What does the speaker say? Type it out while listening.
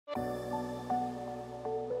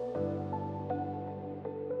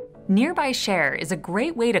Nearby Share is a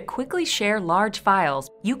great way to quickly share large files.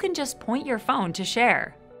 You can just point your phone to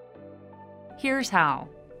share. Here's how.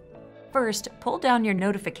 First, pull down your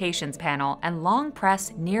notifications panel and long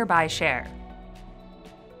press Nearby Share.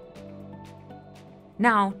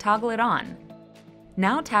 Now toggle it on.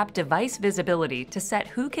 Now tap Device Visibility to set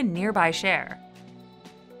who can nearby share.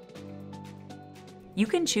 You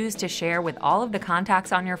can choose to share with all of the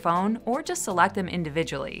contacts on your phone or just select them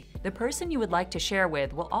individually. The person you would like to share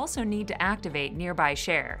with will also need to activate Nearby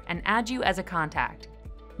Share and add you as a contact.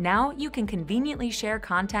 Now you can conveniently share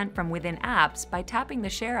content from within apps by tapping the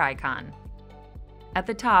share icon. At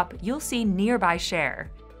the top, you'll see Nearby Share.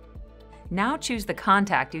 Now choose the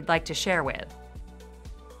contact you'd like to share with.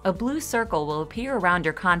 A blue circle will appear around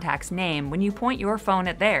your contact's name when you point your phone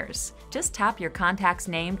at theirs. Just tap your contact's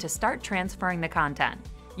name to start transferring the content.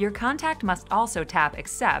 Your contact must also tap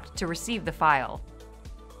Accept to receive the file.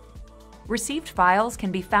 Received files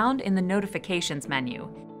can be found in the Notifications menu.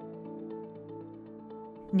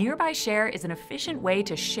 Nearby Share is an efficient way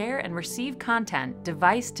to share and receive content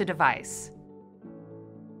device to device.